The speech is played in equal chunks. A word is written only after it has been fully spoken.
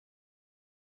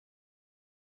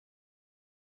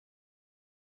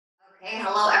Okay,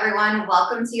 hello everyone.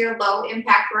 Welcome to your low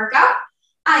impact workout.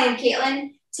 I am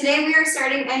Katelyn. Today we are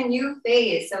starting a new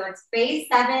phase. So it's phase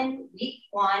 7, week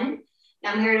 1.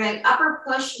 And we are doing upper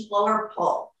push, lower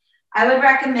pull. I would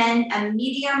recommend a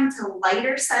medium to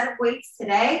lighter set of weights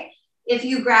today. If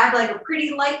you grab like a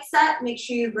pretty light set, make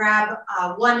sure you grab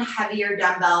one heavier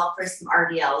dumbbell for some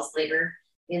RDLs later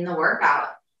in the workout.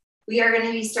 We are going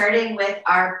to be starting with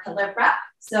our pillar prep.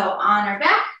 So on our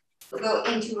back, we'll go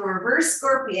into a reverse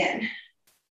scorpion.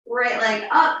 Right leg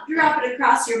up, drop it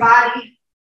across your body.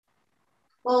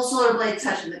 Both shoulder blades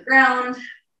touching the ground.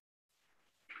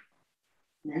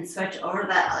 And then switch over to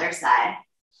that other side.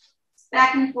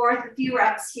 Back and forth, a few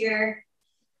reps here.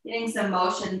 Getting some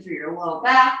motion through your low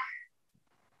back.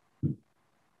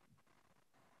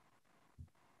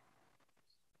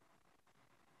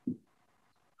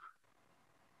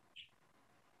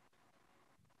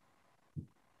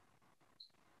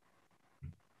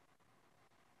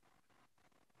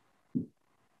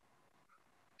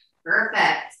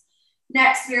 Perfect.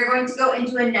 Next, we are going to go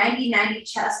into a 90-90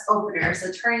 chest opener.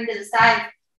 So turning to the side,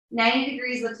 90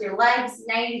 degrees with your legs,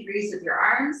 90 degrees with your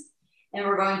arms. And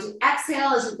we're going to exhale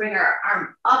as we bring our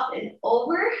arm up and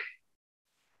over.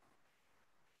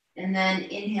 And then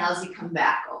inhale as you come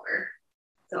back over.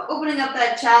 So opening up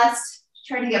that chest,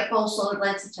 trying to get both shoulder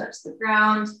blades to touch the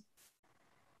ground.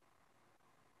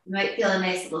 You might feel a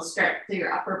nice little stretch through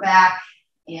your upper back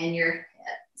and your hips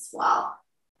as well.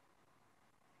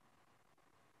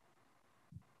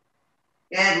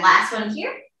 Good, last one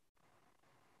here.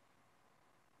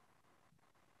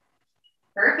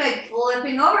 Perfect,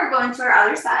 flipping over, going to our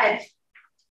other side.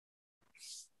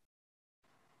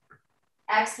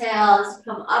 Exhale as you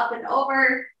come up and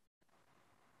over.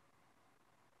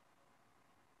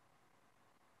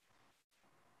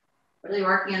 Really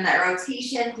working on that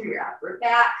rotation through your upper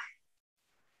back.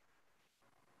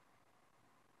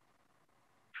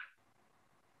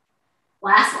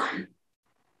 Last one.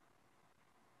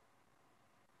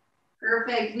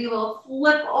 Perfect. We will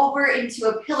flip over into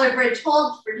a pillar bridge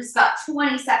hold for just about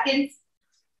 20 seconds.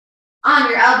 On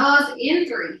your elbows in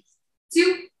 3,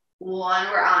 2, 1,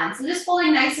 we're on. So just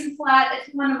holding nice and flat. If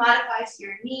you want to modify to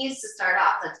your knees to start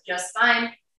off, that's just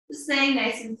fine. Just staying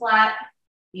nice and flat,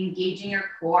 engaging your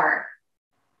core.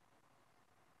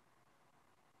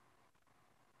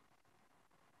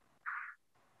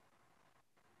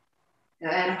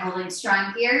 Good, holding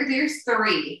strong here. There's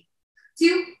 3,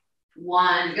 2,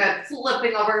 1, good,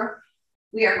 flipping over.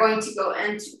 We are going to go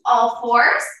into all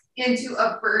fours into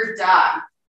a bird dog.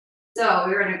 So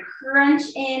we're going to crunch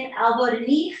in, elbow to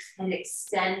knee, and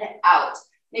extend out.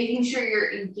 Making sure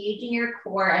you're engaging your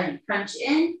core as you crunch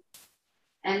in.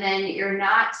 And then you're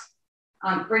not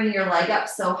bringing your leg up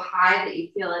so high that you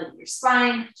feel it in your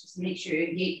spine. Just make sure you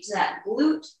engage that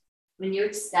glute when you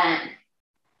extend.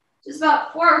 Just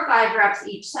about 4 or 5 reps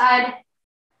each side.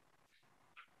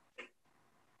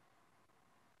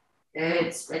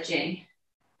 Good, switching.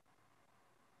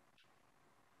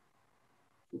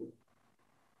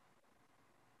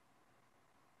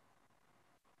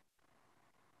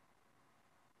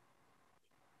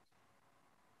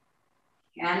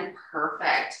 And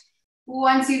perfect.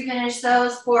 Once you finish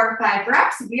those 4 or 5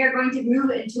 reps, we are going to move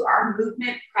into our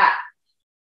movement prep.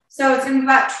 So it's going to be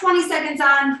about 20 seconds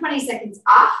on, 20 seconds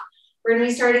off. We're going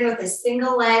to be starting with a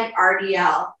single leg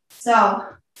RDL. So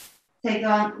take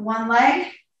on one leg,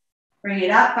 bring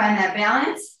it up, find that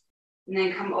balance, and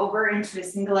then come over into a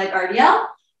single leg RDL,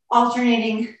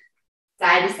 alternating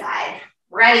side to side.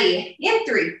 Ready, in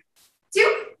 3,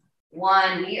 2,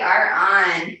 1, we are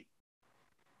on.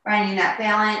 Finding that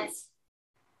balance,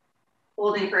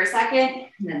 holding for a second,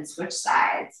 and then switch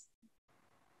sides.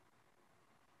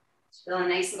 Just feel a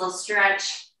nice little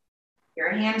stretch, your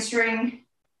hamstring.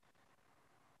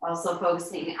 Also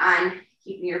focusing on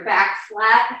keeping your back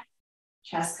flat,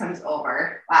 chest comes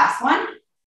over. Last one.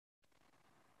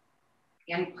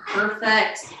 Again,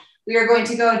 perfect. We are going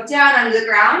to go down onto the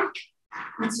ground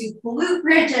into glute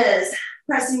bridges,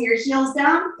 pressing your heels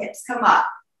down, hips come up.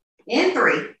 In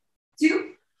 3, 2,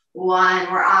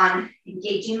 1, we're on,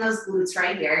 engaging those glutes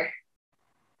right here.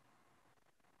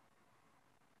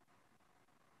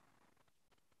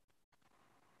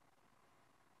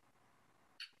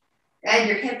 Good,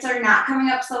 your hips are not coming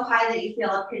up so high that you feel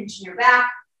a pinch in your back,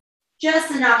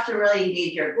 just enough to really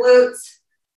engage your glutes.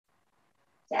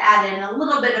 To add in a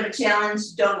little bit of a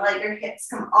challenge, don't let your hips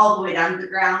come all the way down to the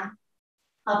ground.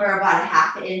 Hover about a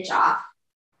 ½ inch off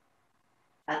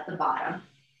at the bottom.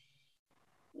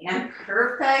 And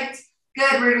perfect.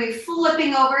 Good, we're going to be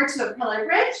flipping over to a pillar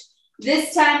bridge.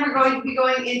 This time we're going to be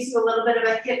going into a little bit of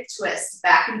a hip twist,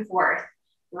 back and forth.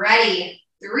 Ready,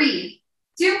 3,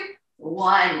 2,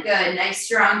 1. Good. Nice,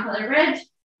 strong pillar bridge.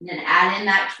 And then add in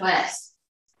that twist.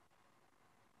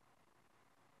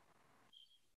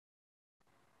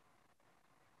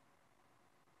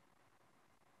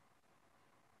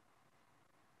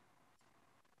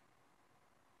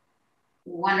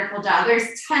 Wonderful job.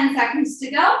 There's 10 seconds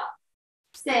to go.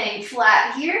 Staying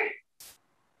flat here.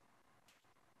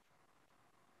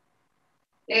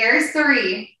 There's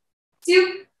 3,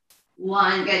 2,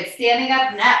 1. Good. Standing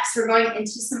up next, we're going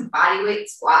into some body weight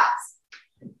squats.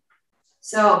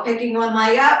 So picking one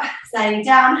leg up, sliding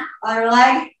down, other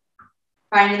leg,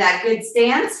 finding that good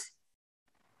stance.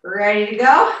 Ready to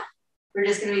go. We're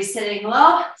just going to be sitting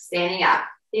low, standing up.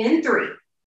 In 3,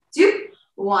 2,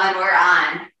 1. We're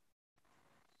on.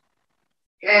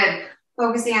 Good.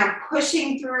 Focusing on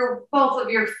pushing through both of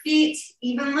your feet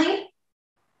evenly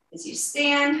as you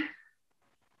stand.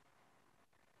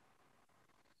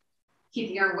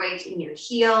 Keeping your weight in your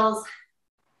heels,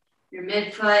 your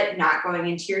midfoot, not going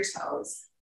into your toes.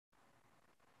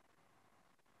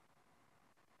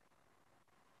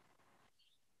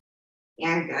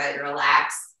 And good,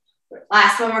 relax.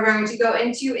 Last one we're going to go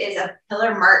into is a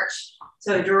pillar march.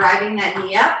 So driving that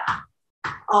knee up,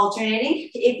 alternating.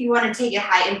 If you want to take it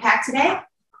high impact today,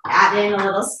 add in a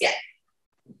little skip.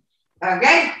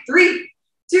 Okay, 3,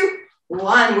 2,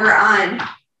 1, we're on.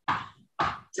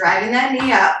 Driving that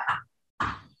knee up.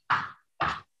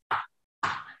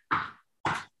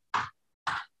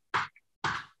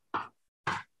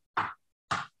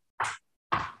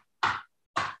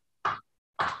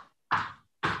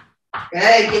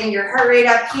 Good, getting your heart rate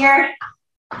up here.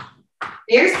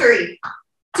 There's 3,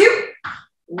 2,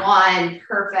 1,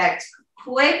 perfect.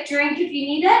 Quick drink if you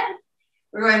need it.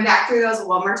 We're going back through those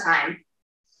one more time.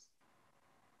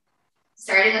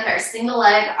 Starting with our single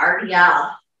leg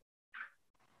RDL.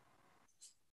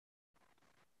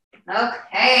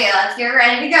 Okay, let's get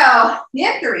ready to go.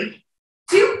 Yeah, 3,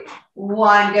 2,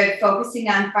 1. Good, focusing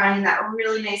on finding that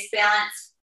really nice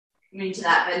balance. Coming to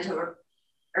that bent over,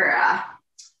 or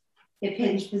hip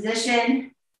hinge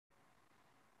position.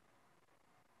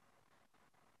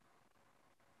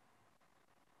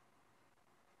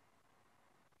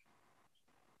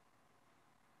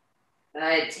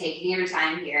 Good, taking your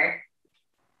time here.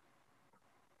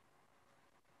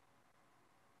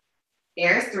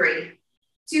 There's 3,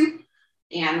 2,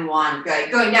 and 1.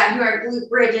 Good, going down to our glute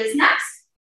bridges next.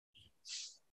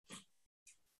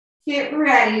 Get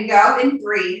ready to go in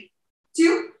 3,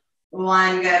 2,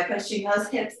 1. Good, pushing those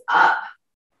hips up.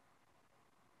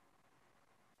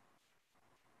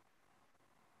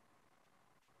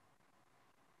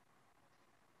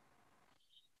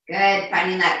 Good,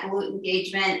 finding that glute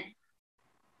engagement.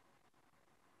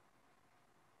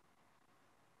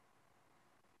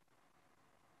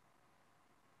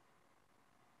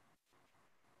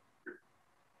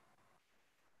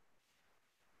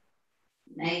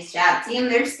 Nice job, team.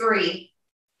 There's 3,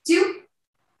 2,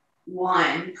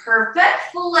 1. Perfect.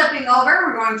 Flipping over.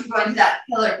 We're going to go into that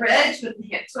pillar bridge with the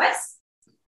hip twist.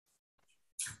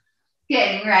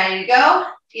 Getting ready to go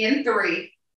in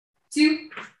 3, 2,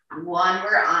 1.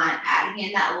 We're on. Adding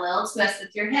in that little twist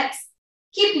with your hips.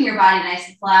 Keeping your body nice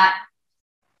and flat.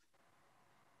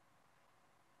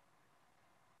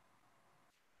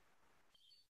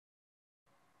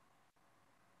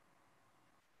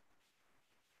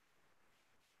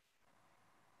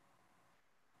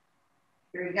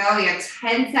 Here we go. We have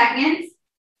 10 seconds.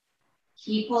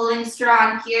 Keep holding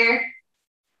strong here.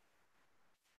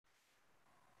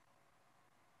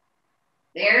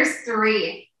 There's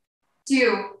 3,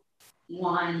 2,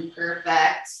 1.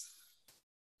 Perfect.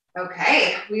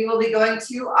 Okay, we will be going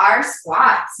to our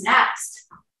squats next.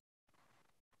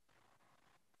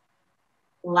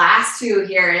 Last 2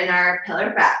 here in our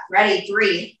pillar prep. Ready?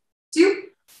 3, 2,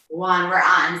 1. We're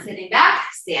on. Sitting back,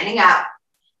 standing up.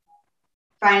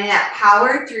 Finding that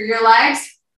power through your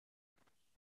legs.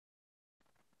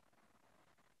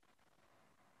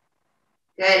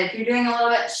 Good. If you're doing a little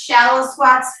bit shallow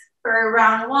squats for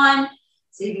round 1,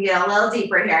 so you can get a little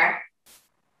deeper here.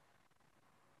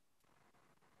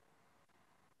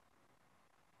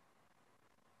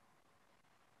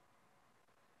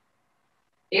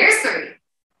 Here's 3,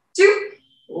 2,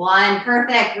 1.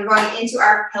 Perfect. We're going into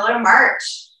our pillar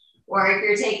march. Or if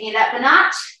you're taking it up a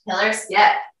notch, pillar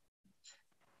skip.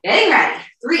 Getting ready.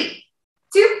 3,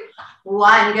 2,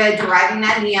 1. Good. Driving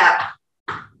that knee up.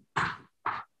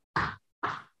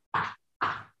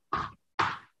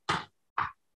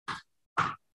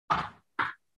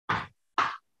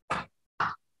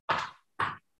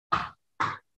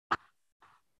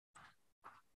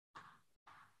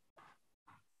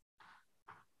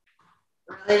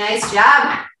 Really nice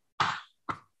job.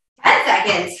 10 seconds.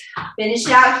 seconds. Finish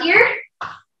it out here.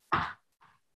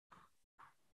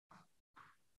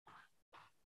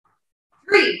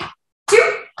 3,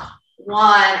 2,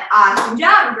 1. Awesome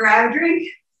job. Grab a drink.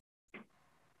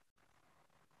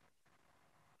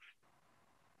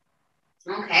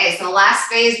 Okay, so last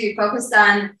phase we focused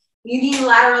on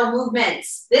unilateral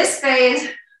movements. This phase,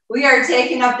 we are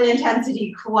taking up the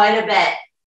intensity quite a bit.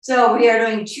 So we are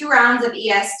doing 2 rounds of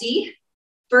ESD.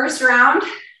 First round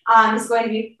is going to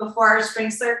be before our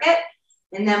strength circuit,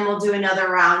 and then we'll do another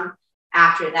round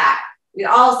after that. We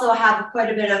also have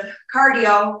quite a bit of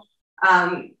cardio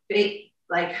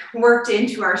worked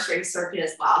into our strength circuit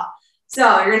as well.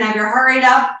 So you're gonna have your heart rate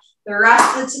up the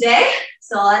rest of today.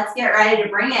 So let's get ready to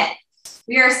bring it.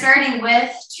 We are starting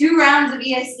with 2 rounds of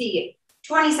ESD,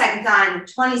 20 seconds on,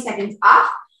 20 seconds off,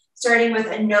 starting with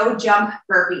a no jump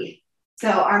burpee. So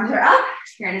arms are up,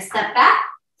 you're gonna step back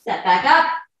up,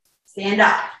 stand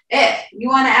up. If you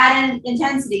wanna add in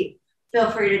intensity, feel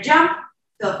free to jump,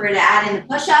 feel free to add in the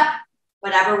push-up,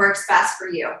 whatever works best for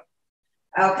you.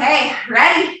 Okay,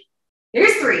 ready?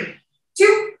 Here's 3,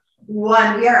 2,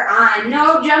 1. We are on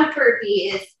no jump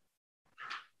burpees.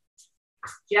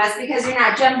 Just because you're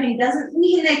not jumping doesn't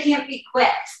mean they can't be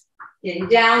quick. Getting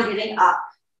down, getting up.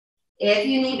 If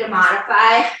you need to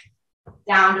modify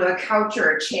down to a couch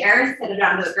or a chair instead of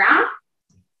down to the ground,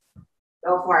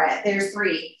 go for it. There's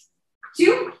 3,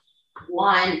 2,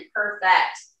 1.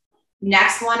 Perfect.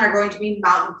 Next one are going to be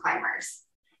mountain climbers.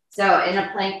 So in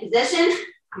a plank position,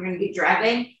 you're going to be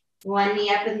driving one knee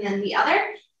up and then the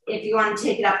other. If you want to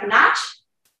take it up a notch,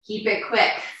 keep it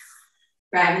quick.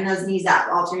 Driving those knees up,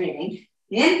 alternating.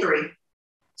 In 3,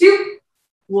 2,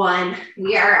 1.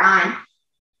 We are on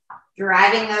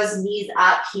driving those knees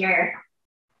up here.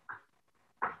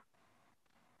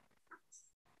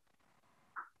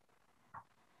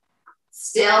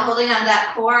 Still holding on to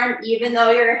that core, even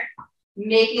though you're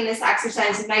making this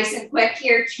exercise nice and quick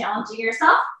here, challenging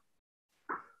yourself.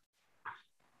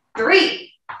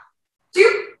 3,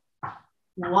 2,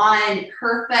 1.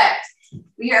 Perfect.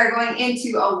 We are going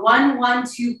into a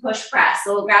 1-1-2 push press.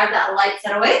 So we'll grab that light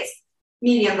set of weights,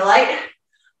 medium to light,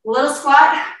 little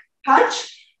squat,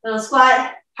 punch, little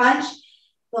squat, punch,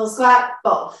 little squat,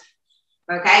 both.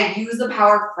 Okay, use the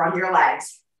power from your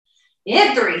legs.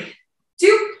 In 3,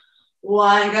 2,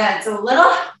 1. Good. So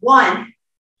little 1,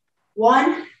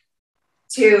 1,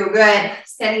 2. Good.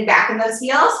 Standing back in those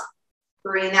heels,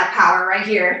 bring that power right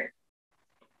here.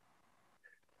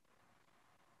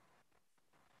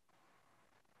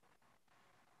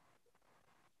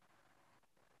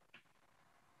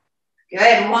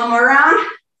 Good, one more round.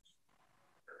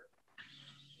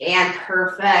 And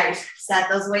perfect. Set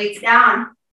those weights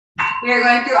down. We are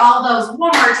going through all those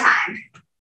one more time.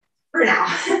 For now.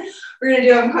 We're gonna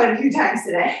do them quite a few times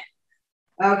today.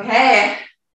 Okay.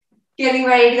 Getting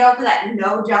ready to go for that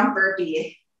no jump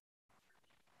burpee.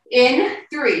 In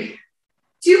 3,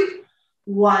 2,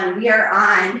 1. We are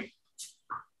on.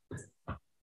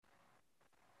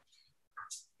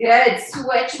 Good,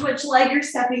 switch which leg you're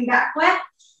stepping back with.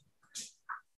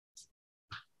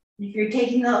 If you're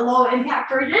taking the low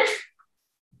impact version,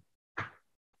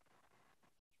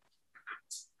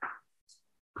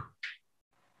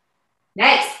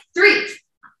 nice. 3,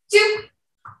 2,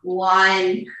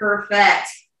 1. Perfect.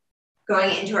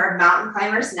 Going into our mountain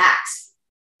climbers next.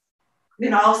 We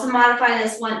can also modify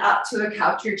this one up to a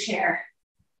couch or chair.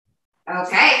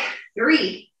 Okay.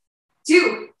 3,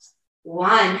 2,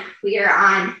 1. We are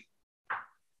on.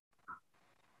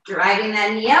 Driving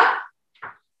that knee up.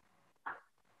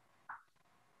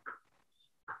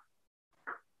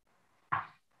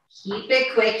 Keep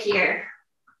it quick here.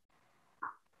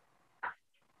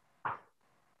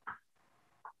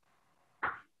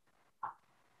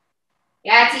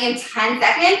 Yeah, see in 10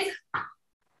 seconds.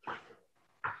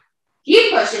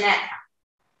 Keep pushing it.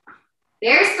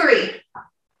 There's 3,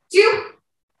 2,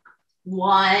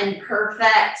 1.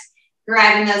 Perfect.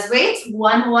 Grabbing those weights.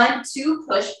 1-1-2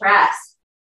 push press.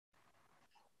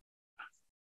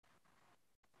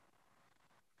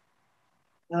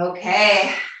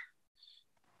 Okay.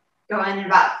 Going in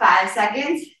about 5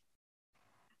 seconds.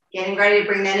 Getting ready to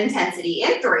bring that intensity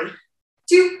in 3,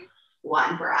 2,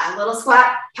 1. We're on little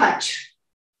squat, punch,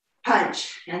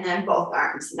 punch, and then both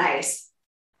arms. Nice.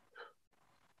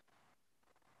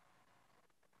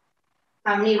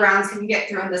 How many rounds can you get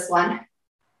through in this one?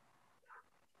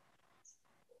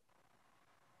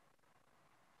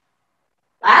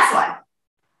 Last one.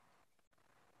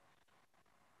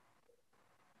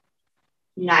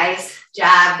 Nice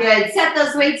job. Good. Set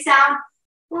those weights down.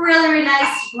 Really, really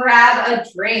nice. Grab a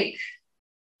drink.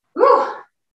 Whew.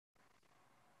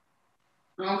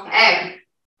 Okay.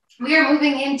 We are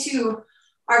moving into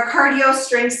our cardio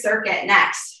strength circuit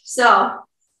next. So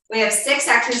we have 6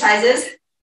 exercises.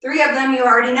 3 of them you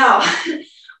already know.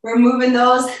 We're moving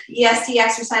those EST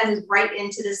exercises right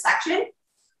into this section.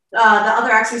 The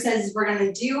other exercises we're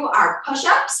gonna do are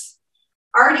push-ups,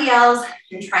 RDLs,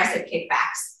 and tricep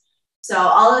kickbacks. So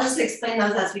I'll just explain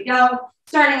those as we go.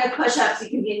 Starting with push-ups, you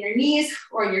can be in your knees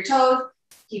or in your toes,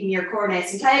 keeping your core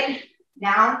nice and tight.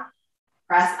 Down,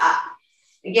 press up.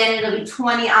 Again, it'll be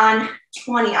 20 on,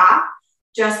 20 off,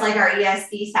 just like our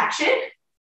ESD section.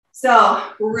 So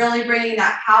we're really bringing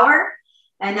that power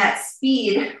and that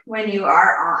speed when you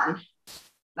are on.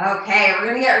 Okay, we're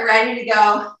gonna get ready to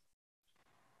go.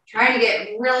 Trying to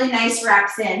get really nice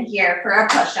reps in here for our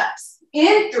push-ups.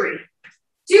 In 3,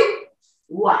 2,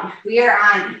 1. We are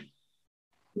on.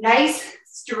 Nice,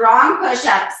 strong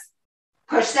push-ups.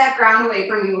 Push that ground away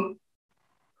from you.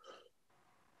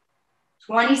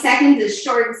 20 seconds is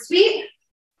short and sweet.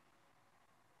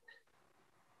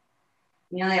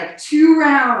 We only have 2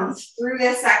 rounds through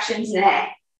this section today.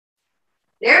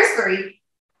 There's 3,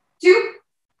 2,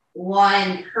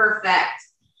 1. Perfect.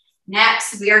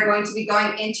 Next, we are going to be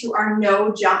going into our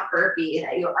no jump burpee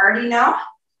that you already know.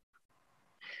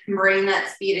 Bring that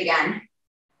speed again.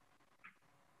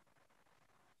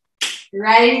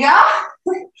 Ready to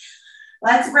go?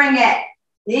 Let's bring it.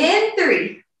 In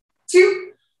 3,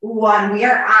 2, 1. We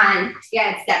are on.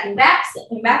 Again, stepping back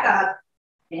up,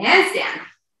 and stand.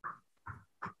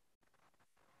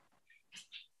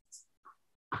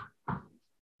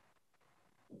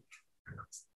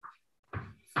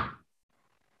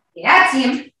 Yeah,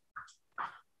 team.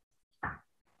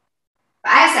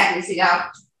 5 seconds to go.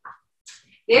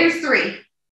 There's 3,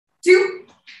 2,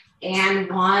 and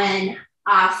 1.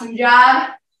 Awesome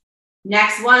job.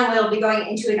 Next one, we'll be going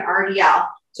into an RDL.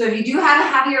 So if you do have a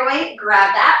heavier weight,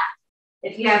 grab that.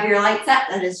 If you have your light set,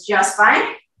 that is just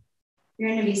fine. You're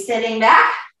going to be sitting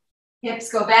back.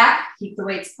 Hips go back. Keep the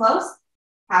weights close.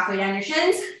 Halfway down your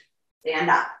shins. Stand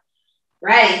up.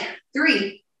 Ready.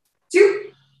 3,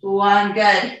 2, 1.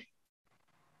 Good.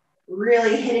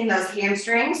 Really hitting those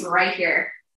hamstrings right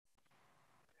here.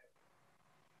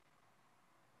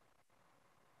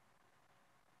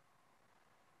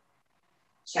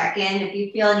 Check in if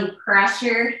you feel any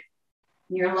pressure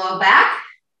in your low back.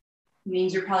 It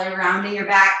means you're probably rounding your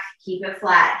back. Keep it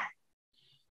flat.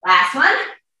 Last one.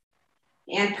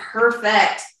 And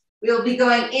perfect. We will be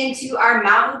going into our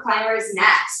mountain climbers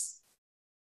next.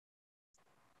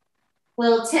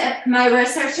 Little tip, my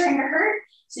wrists are starting to hurt,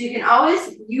 so you can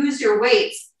always use your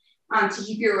weights to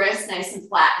keep your wrists nice and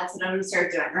flat. That's what I'm gonna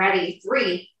start doing. Ready?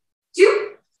 3,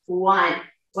 2, 1.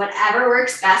 Whatever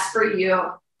works best for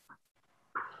you.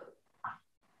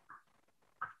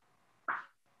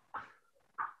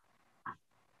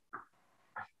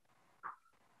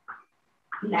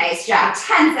 Nice job.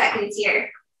 10 seconds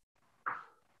here.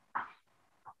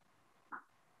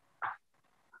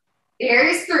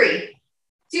 There's 3,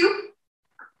 2,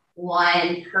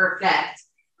 1. Perfect.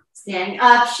 Standing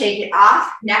up, shake it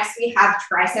off. Next, we have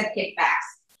tricep kickbacks.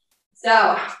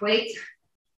 So weights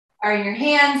are in your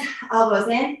hands, elbows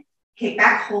in, kick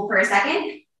back, hold for a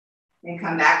second, and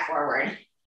come back forward.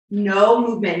 No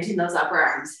movement in those upper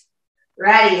arms.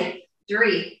 Ready?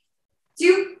 3,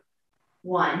 2,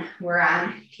 1. We're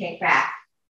on. Kick back.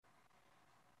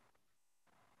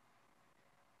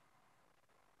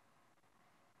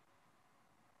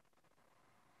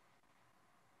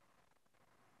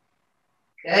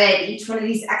 Good. Each one of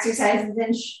these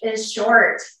exercises is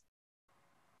short.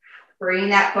 Bring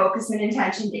that focus and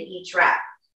intention to each rep.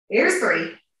 Here's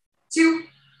 3, 2,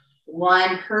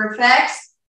 1. Perfect.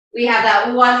 We have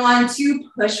that 1, 1,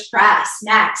 2 push press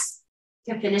next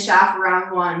to finish off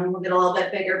round 1. We'll get a little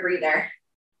bit bigger breather.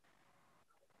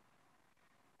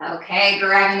 Okay,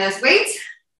 grabbing those weights.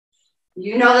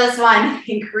 You know this one.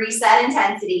 Increase that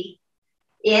intensity.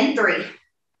 In 3,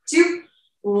 2,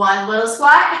 1. Little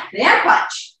squat, and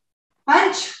punch.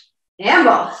 Punch, and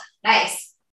both.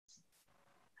 Nice.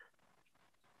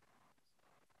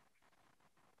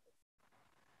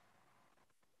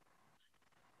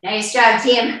 Nice job,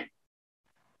 team.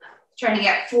 Trying to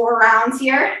get 4 rounds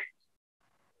here.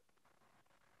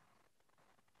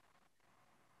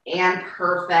 And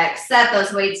perfect. Set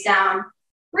those weights down.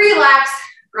 Relax.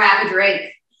 Grab a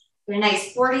drink. Get a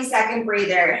nice 40-second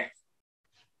breather.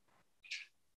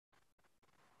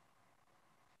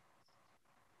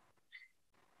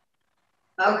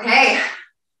 Okay.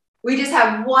 We just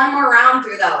have 1 more round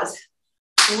through those.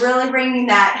 Really bringing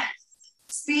that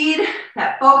speed,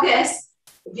 that focus.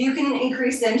 If you can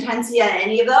increase the intensity on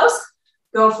any of those,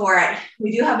 go for it.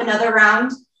 We do have another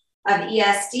round of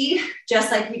ESD,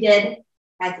 just like we did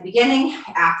at the beginning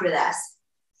after this.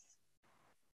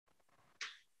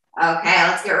 Okay,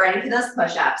 let's get ready for those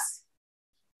push-ups.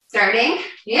 Starting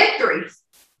in 3,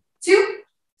 2,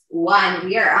 1.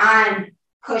 We are on.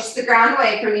 Push the ground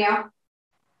away from you.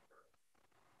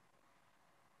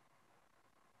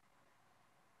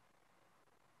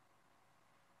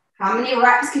 How many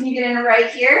reps can you get in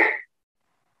right here?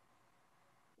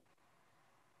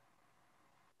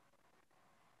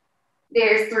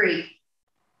 There's 3,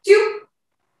 2,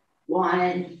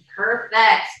 1.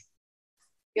 Perfect.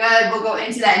 Good. We'll go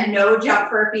into that no jump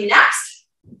burpee next.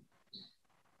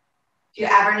 If you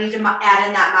ever need to add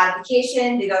in that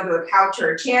modification to go to a couch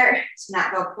or a chair to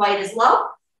not go quite as low,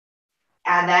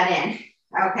 add that in.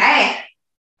 Okay.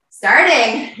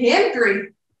 Starting in 3,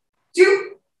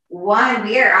 2, 1.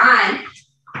 We are on.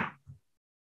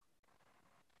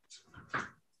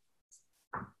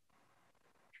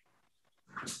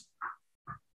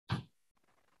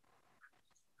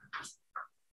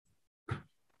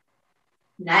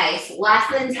 Nice. Less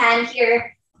than 10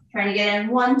 here. Trying to get in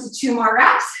 1 to 2 more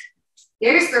reps.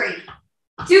 There's 3,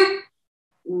 2,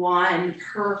 1.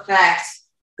 Perfect.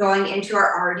 Going into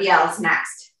our RDLs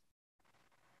next.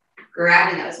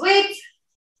 Grabbing those weights.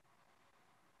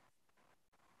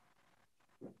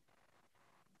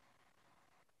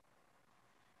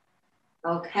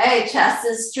 Okay, chest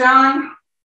is strong.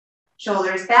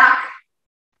 Shoulders back.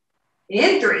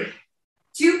 In 3,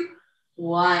 2,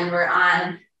 1. We're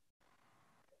on.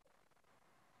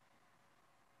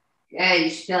 Good. You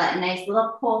should feel that nice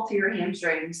little pull through your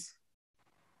hamstrings.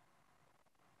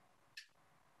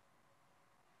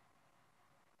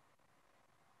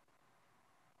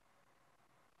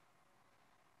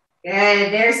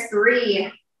 Good. There's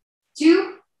 3,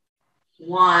 2,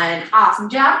 1. Awesome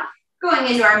job. Going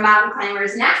into our mountain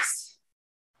climbers next.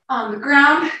 On the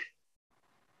ground.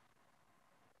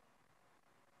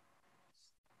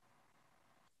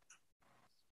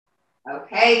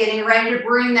 Okay, getting ready to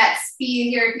bring that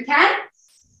speed here if you can.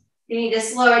 You need to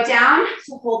slow it down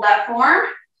to hold that form.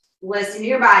 Listen to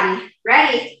your body.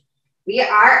 Ready? We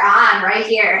are on right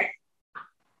here.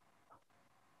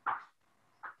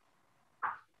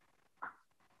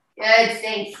 Good,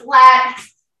 staying flat.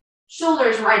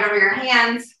 Shoulders right over your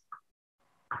hands.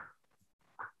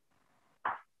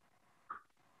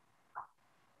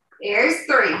 There's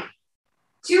 3,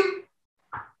 2,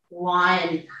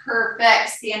 1. Perfect.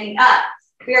 Standing up.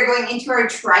 We are going into our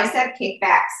tricep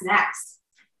kickbacks next.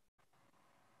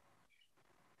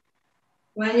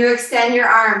 When you extend your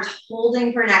arms,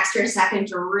 holding for an extra second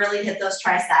to really hit those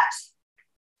triceps.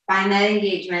 Find that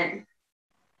engagement.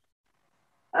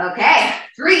 Okay.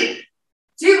 3,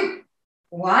 2,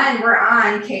 1. We're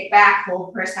on. Kick back.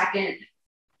 Hold for a second.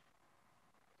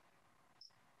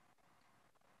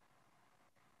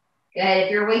 Good.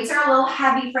 If your weights are a little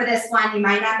heavy for this one, you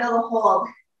might not be able to hold.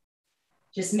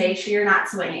 Just make sure you're not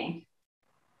swinging.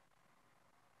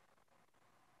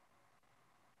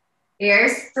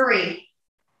 Here's 3,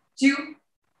 2,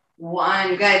 1.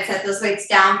 Good. Set those weights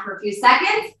down for a few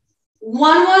seconds.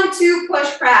 1, 1, 2,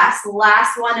 push press.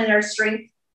 Last one in our strength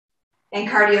and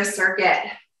cardio circuit.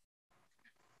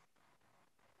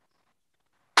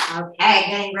 Okay,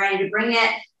 getting ready to bring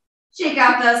it. Shake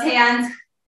out those hands.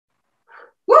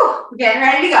 Woo, we're getting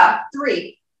ready to go.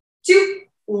 3, 2,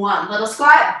 1. Little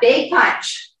squat, big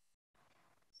punch.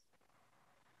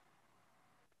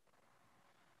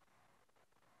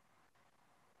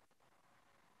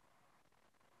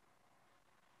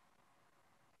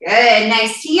 Good,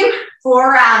 nice team.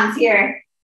 4 rounds here.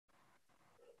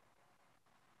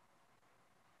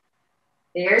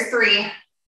 There's 3,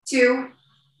 2,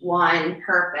 1.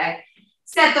 Perfect.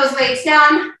 Set those weights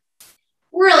down.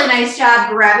 Really nice job.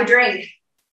 Grab a drink.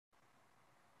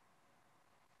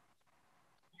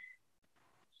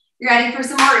 You ready for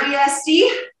some more ESD?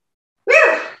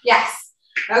 Woo! Yes.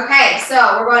 Okay,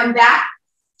 so we're going back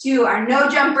to our no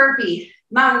jump burpee,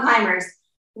 mountain climbers,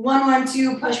 1, 1,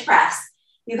 2 push press.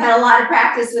 You've had a lot of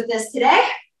practice with this today,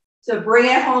 so bring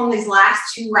it home these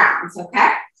last 2 rounds,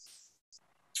 okay?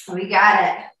 We got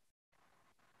it.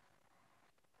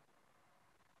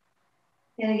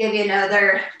 Gonna give you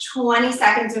another 20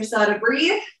 seconds or so to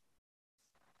breathe.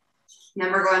 And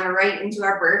then we're going right into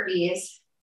our burpees.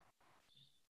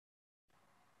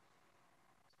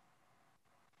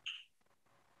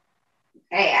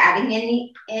 Okay,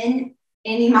 adding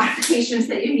any modifications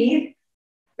that you need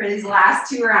for these last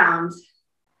 2 rounds.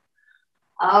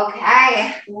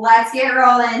 Okay, let's get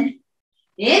rolling.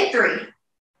 In 3,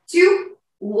 2,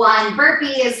 1.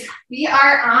 Burpees. We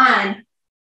are on.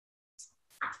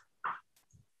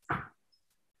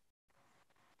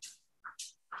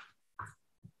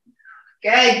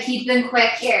 Good. Keep them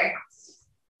quick here.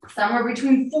 Somewhere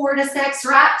between 4 to 6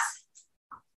 reps.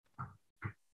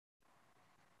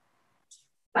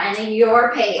 Finding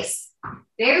your pace.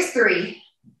 There's 3,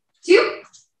 2,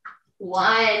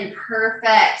 1.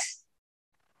 Perfect.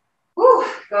 Whew.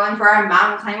 Going for our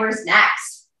mountain climbers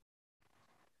next.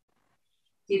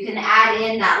 You can add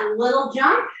in that little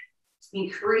jump.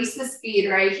 Increase the speed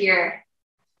right here.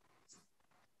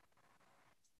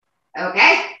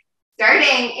 Okay.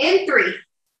 Starting in 3,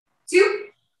 2,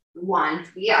 1.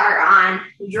 We are on.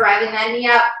 Driving that knee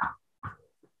up.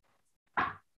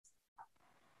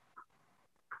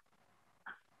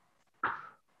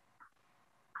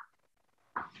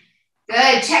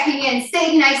 Good. Checking in.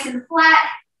 Staying nice and flat.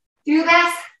 Do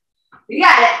this. You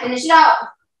got it. Finish it out.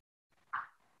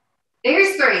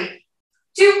 There's 3,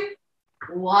 2,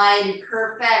 1.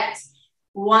 Perfect.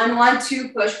 1, 1, 2.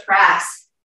 Push, press.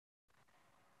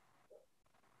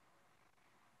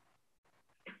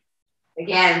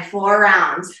 Again, 4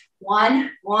 rounds.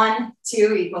 1, 1,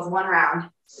 2 equals 1 round.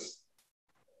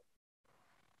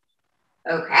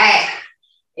 Okay.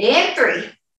 In 3,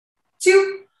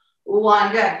 2,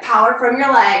 1. Good. Power from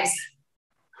your legs.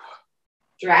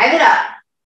 Drive it up.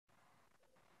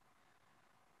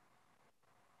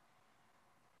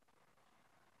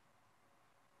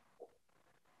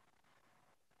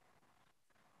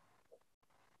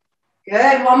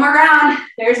 Good. One more round.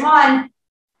 There's 1,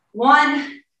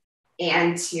 1,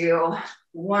 and 2.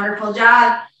 Wonderful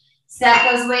job.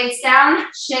 Set those weights down.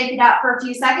 Shake it out for a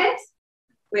few seconds.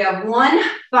 We have 1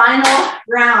 final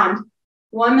round.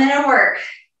 1 minute work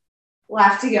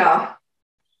left to go.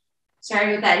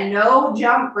 Starting with that no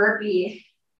jump burpee.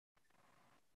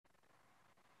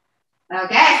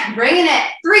 Okay, bringing it.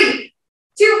 3,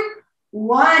 2,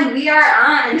 1. We are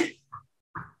on.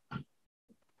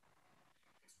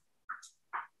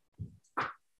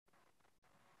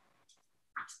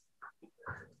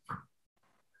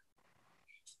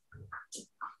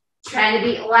 Trying to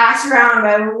beat last round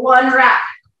by 1 rep.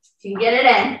 You can get it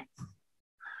in.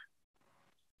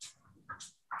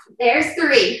 There's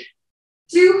 3,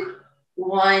 2,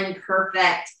 1.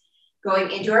 Perfect. Going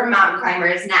into our mountain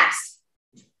climbers next.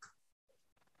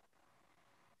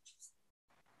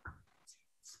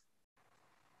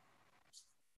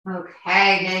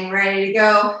 Okay, getting ready to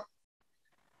go.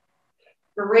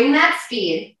 Bring that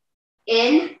speed.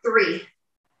 In 3,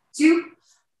 2,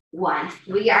 1.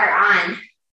 We are on.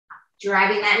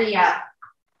 Driving that knee up.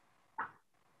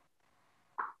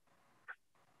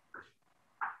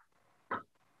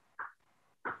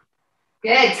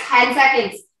 Good, 10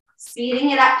 seconds.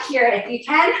 Speeding it up here if you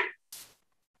can.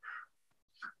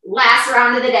 Last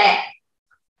round of the day.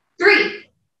 3,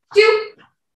 2,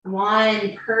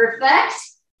 1. Perfect.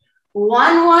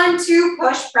 1, 1, 2.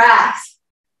 Push, press.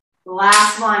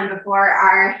 Last one before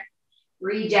our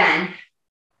regen.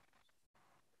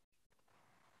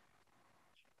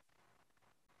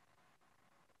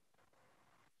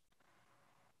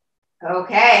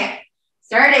 Okay,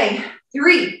 starting.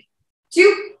 3,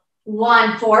 2,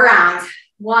 1. 4 rounds.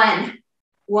 1,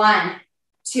 1,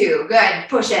 2. Good.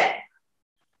 Push it.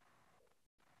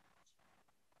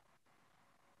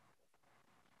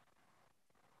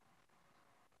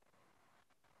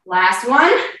 Last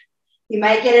one. You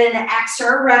might get an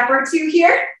extra rep or 2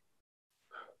 here.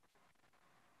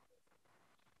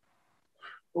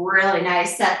 Really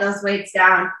nice. Set those weights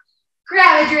down.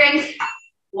 Grab a drink.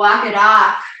 Walk it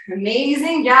off.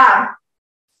 Amazing job.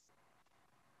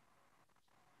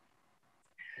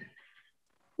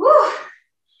 Woo.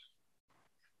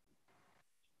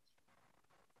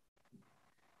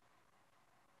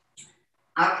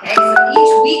 Okay, so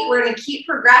each week we're going to keep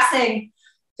progressing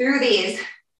through these.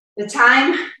 The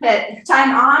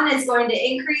time on is going to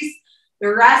increase.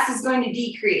 The rest is going to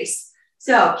decrease.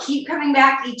 So keep coming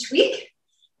back each week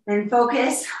and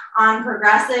focus on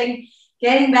progressing,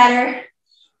 getting better,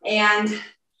 and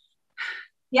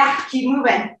yeah, keep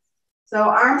moving. So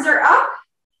arms are up,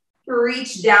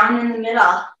 reach down in the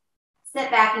middle. Sit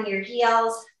back in your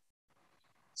heels,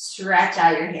 stretch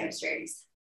out your hamstrings.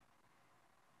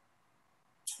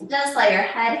 Just let your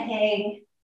head hang,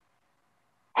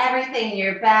 everything in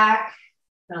your back,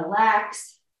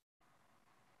 relax.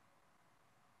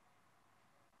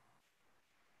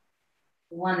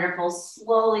 Wonderful,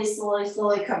 slowly, slowly,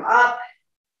 slowly come up.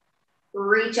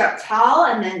 Reach up tall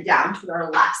and then down to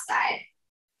our left side.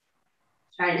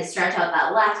 Trying to stretch out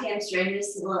that left hamstring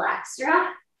just a little extra.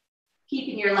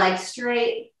 Keeping your legs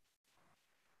straight.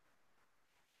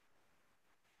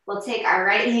 We'll take our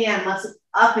right hand, let's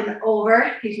up and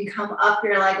over. You can come up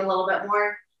your leg a little bit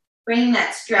more. Bring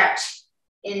that stretch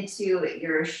into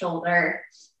your shoulder,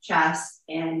 chest,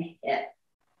 and hip.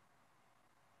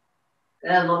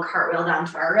 Good, a little cartwheel down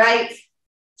to our right.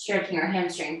 Stretching our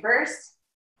hamstring first.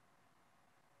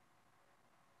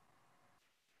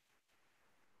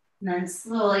 And then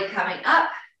slowly coming up,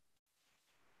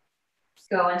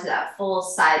 go into that full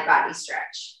side body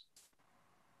stretch.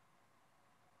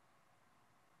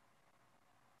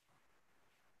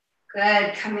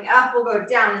 Good, coming up, we'll go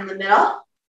down in the middle.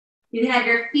 You can have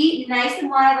your feet nice and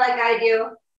wide like I do.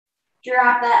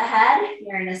 Drop that head.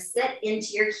 You're gonna sit into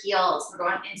your heels. We're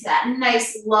going into that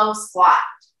nice low squat.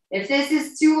 If this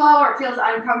is too low or it feels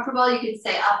uncomfortable, you can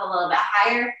stay up a little bit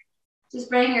higher. Just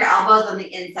bring your elbows on the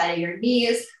inside of your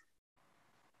knees.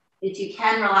 If you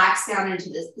can, relax down into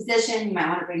this position. You might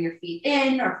want to bring your feet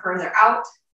in or further out,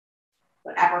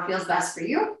 whatever feels best for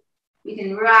you. You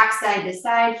can rock side to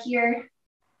side here.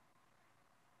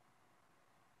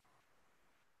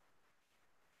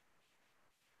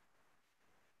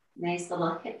 Nice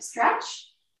little hip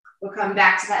stretch. We'll come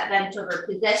back to that bent over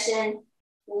position.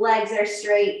 Legs are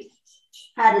straight.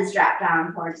 Head is dropped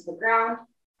down towards the ground.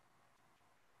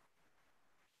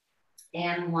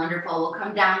 And wonderful. We'll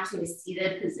come down to a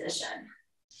seated position.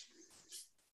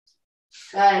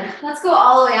 Good. Let's go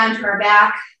all the way onto our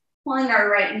back, pulling our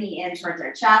right knee in towards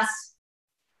our chest.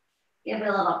 Give it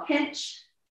a little pinch.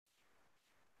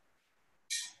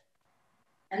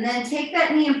 And then take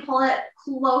that knee and pull it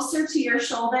closer to your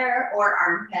shoulder or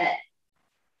armpit.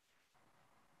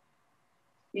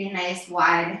 Be a nice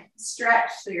wide stretch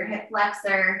through your hip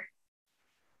flexor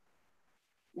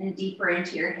and deeper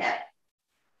into your hip.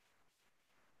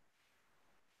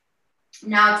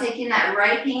 Now taking that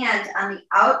right hand on the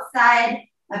outside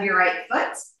of your right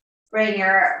foot, bring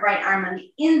your right arm on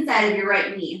the inside of your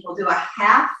right knee. We'll do a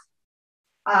half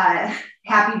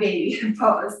happy baby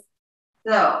pose.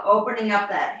 So opening up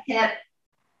that hip.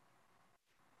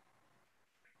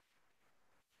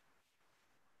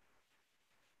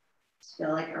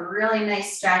 Feel like a really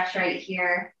nice stretch right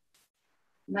here.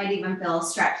 You might even feel a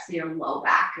stretch through your low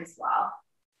back as well.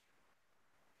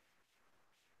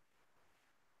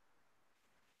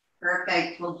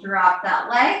 Perfect. We'll drop that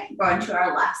leg, go into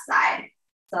our left side.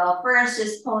 So first,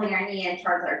 just pulling our knee in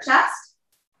towards our chest.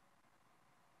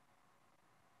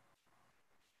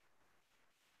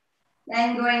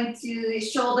 Then going to the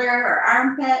shoulder or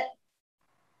armpit,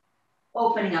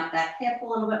 opening up that hip a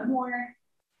little bit more.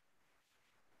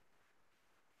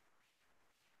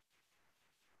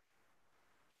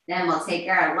 Then we'll take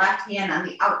our left hand on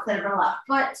the outside of our left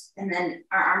foot, and then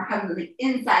our arm comes on the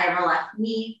inside of our left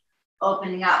knee,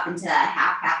 opening up into that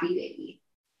half happy baby.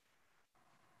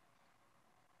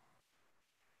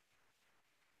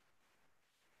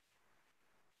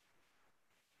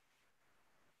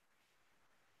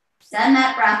 Send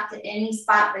that breath to any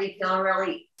spot where you feel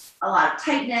really a lot of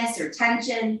tightness or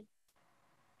tension.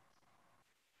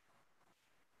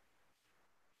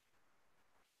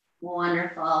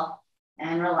 Wonderful.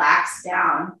 And relax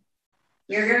down.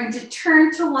 You're going to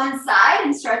turn to one side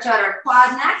and stretch out our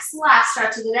quad next. Last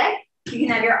stretch of the day. You can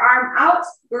have your arm out,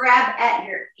 grab at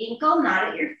your ankle, not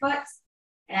at your foot,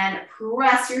 and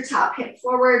press your top hip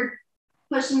forward,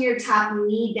 pushing your top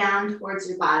knee down towards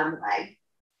your bottom leg.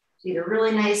 So you get a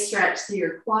really nice stretch through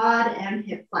your quad and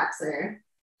hip flexor.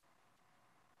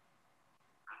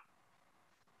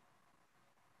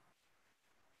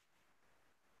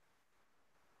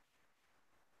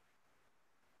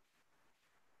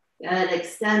 Good,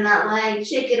 extend that leg,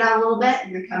 shake it out a little bit,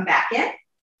 and then come back in.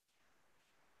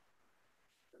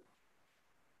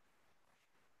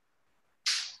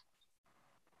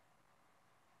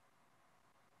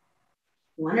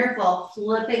 Wonderful,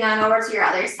 flipping on over to your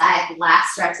other side,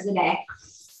 last stretch of the day.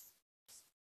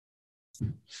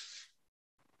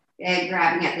 Good,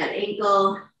 grabbing at that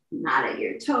ankle, not at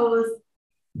your toes.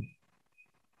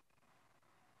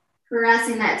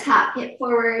 Pressing that top hip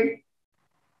forward.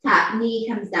 Top knee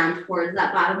comes down towards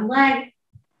that bottom leg.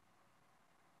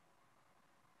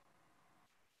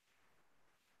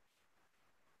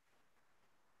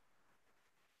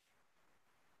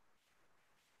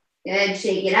 Good,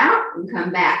 shake it out and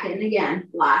come back in again.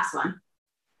 Last one.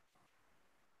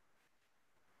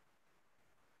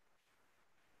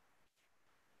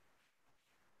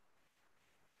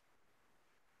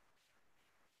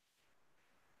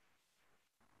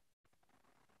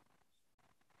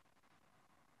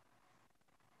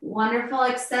 Wonderful,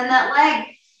 extend that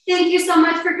leg. Thank you so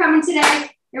much for coming today. I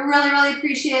really, really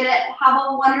appreciate it. Have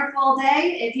a wonderful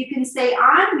day. If you can stay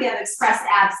on, we have Express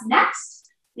Abs next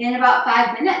in about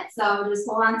 5 minutes. So just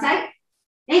hold on tight.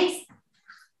 Thanks.